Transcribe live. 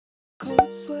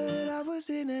I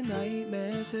was in a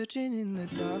nightmare, searching in the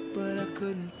dark, but I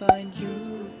couldn't find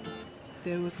you.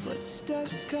 There were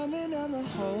footsteps coming down the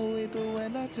hallway, but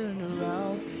when I turned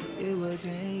around, it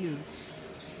wasn't you.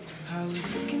 I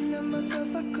was looking at myself,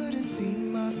 I couldn't see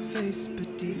my face,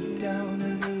 but deep down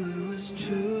I knew it was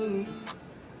true.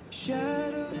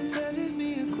 Shadows handed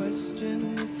me a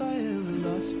question: if I ever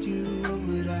lost you, what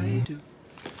would I do?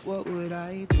 What would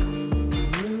I do?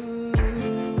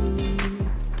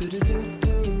 Do-do-do-do.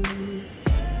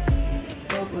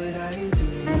 What would I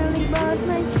do? Finally bought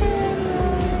my camera.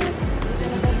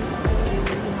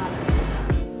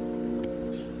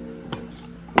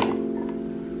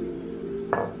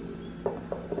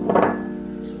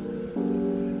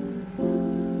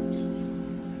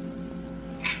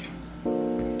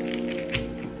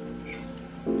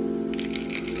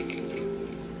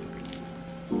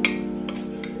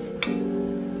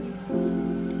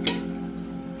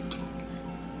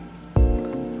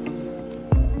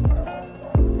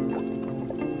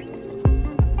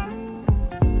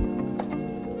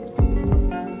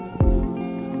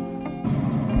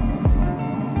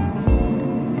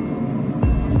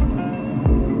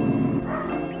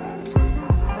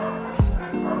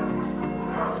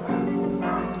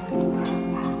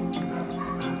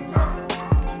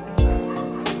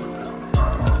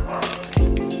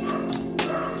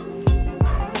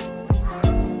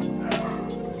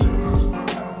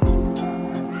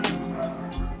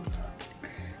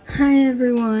 Hi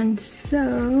everyone,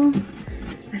 so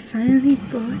I finally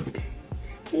bought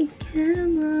a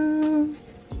camera.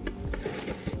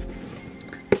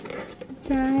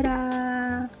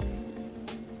 Ta-da!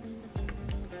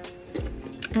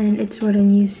 And it's what I'm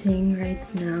using right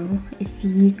now, if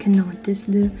you can notice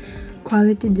the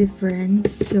quality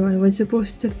difference. So I was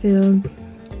supposed to film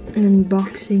an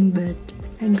unboxing, but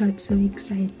I got so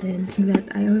excited that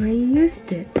I already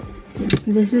used it.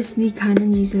 This is the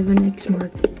Canon G7X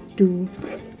Mark II,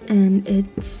 and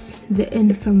it's the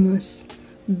infamous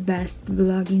best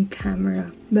vlogging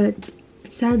camera. But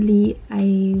sadly,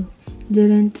 I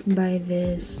didn't buy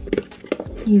this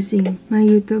using my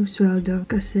YouTube sweldo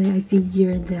because I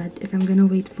figured that if I'm gonna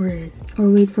wait for it, or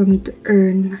wait for me to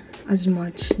earn as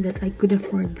much that I could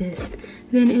afford this,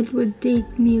 then it would take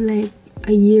me like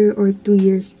a year or 2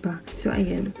 years pa. So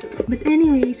ayun. But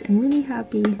anyways, I'm really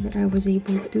happy that I was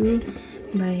able to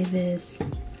buy this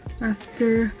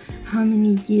after how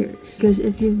many years? Because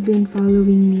if you've been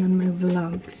following me on my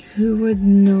vlogs, you would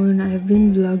know I've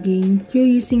been vlogging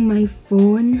through using my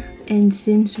phone, and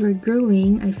since we're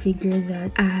growing, I figured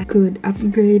that I could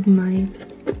upgrade my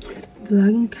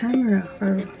vlogging camera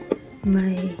or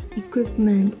my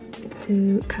equipment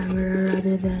to camera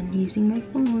rather than using my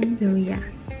phone. So yeah.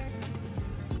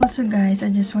 Also guys,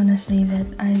 I just want to say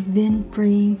that I've been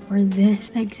praying for this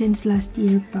like since last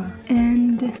year pa.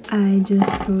 And I just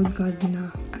told God na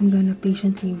I'm gonna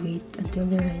patiently wait until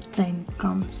the right time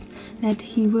comes, that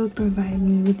He will provide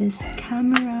me with this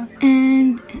camera.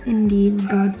 And indeed,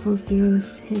 God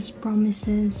fulfills His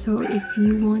promises. So if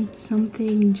you want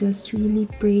something, just really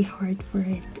pray hard for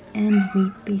it and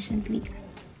wait patiently.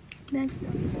 That's it.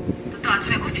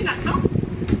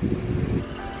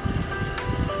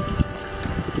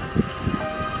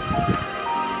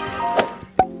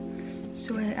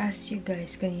 So I asked you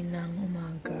guys kaninang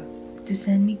umaga to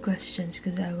send me questions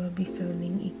because I will be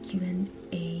filming a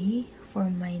Q&A for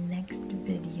my next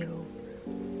video.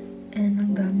 And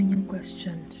ang dami niyong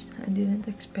questions. I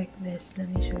didn't expect this. Let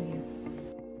me show you.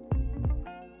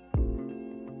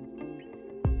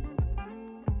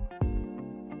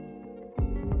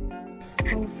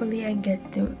 Hopefully I get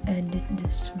to edit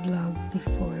this vlog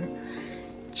before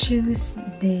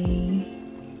Tuesday,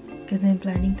 because I'm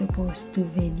planning to post 2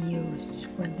 videos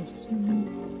for this week.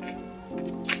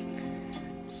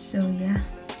 So yeah.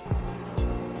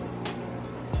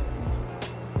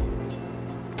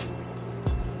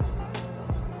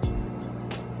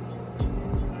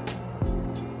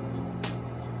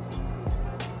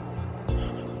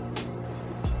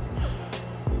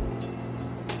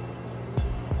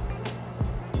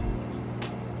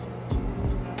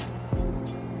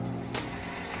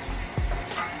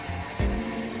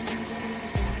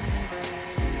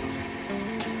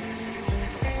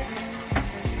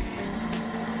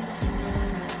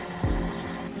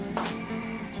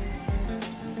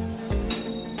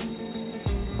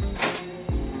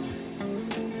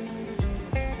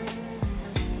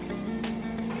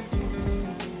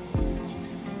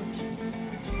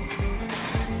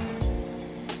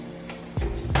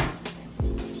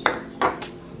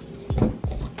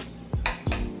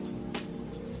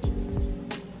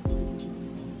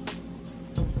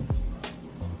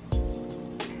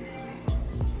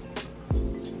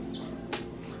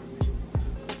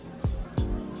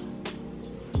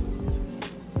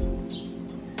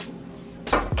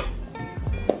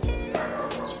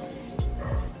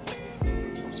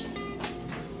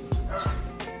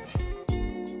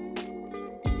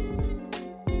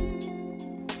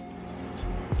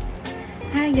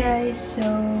 Hi guys,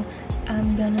 so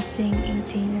I'm gonna sing a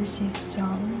Taylor Swift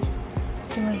song,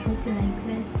 so I hope you like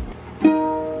this.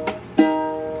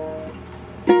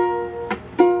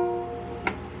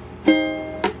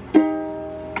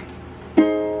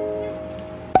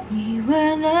 We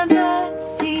were in the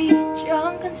backseat,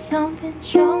 drunk on something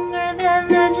stronger than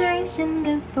the drinks in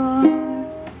the bar.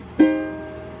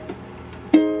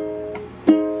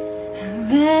 I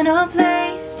ran a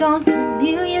place on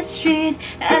Cornelia Street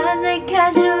as I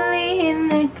casually in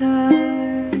the car.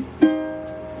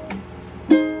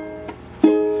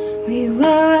 We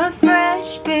were a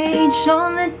fresh page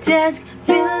on the desk,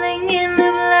 filling in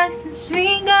the blanks as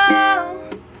we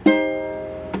go.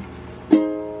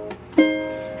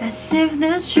 As if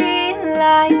the street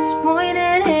lights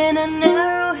pointed in an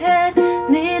arrowhead,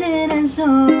 leading us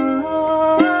home.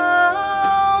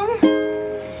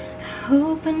 I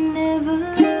hope I never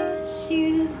lose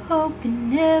you, hope it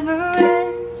never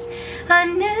ends. I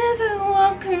never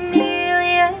walk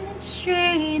Cornelia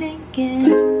Street again.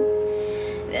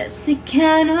 That's the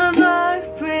kind of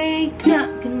heartbreak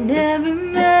that can never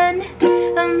mend.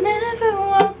 I'll never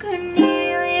walk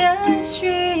Cornelia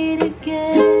Street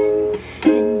again.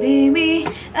 And baby,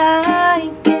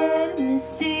 I get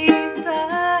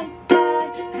mystified by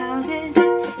how this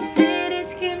city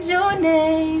screams your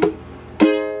name.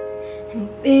 And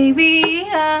baby,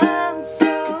 I'm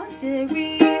so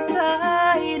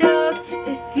terrified of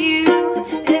if you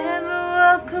ever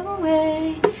walk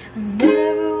away. I'll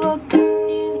never walk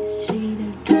Cornelia Street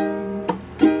again.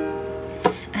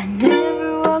 I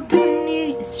never walk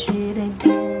Cornelia Street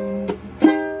again.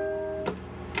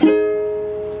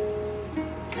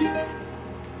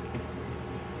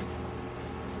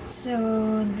 So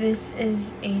this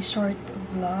is a short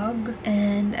vlog,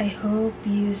 and I hope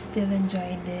you still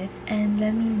enjoyed it, and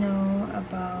let me know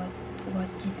about what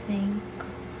you think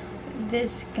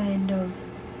this kind of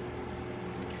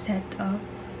setup,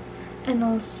 and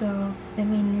also the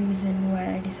main reason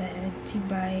why I decided to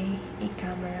buy a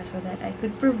camera, so that I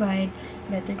could provide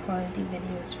better quality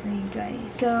videos for you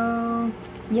guys. So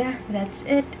yeah, that's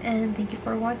it, and thank you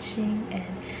for watching,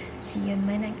 and see you in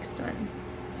my next one.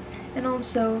 And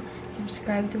also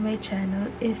subscribe to my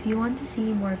channel if you want to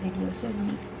see more videos of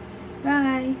me.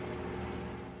 Bye!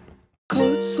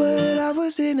 Cold sweat, I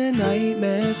was in a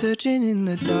nightmare, searching in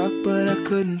the dark, but I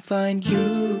couldn't find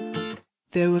you.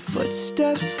 There were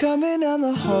footsteps coming down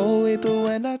the hallway, but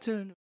when I turned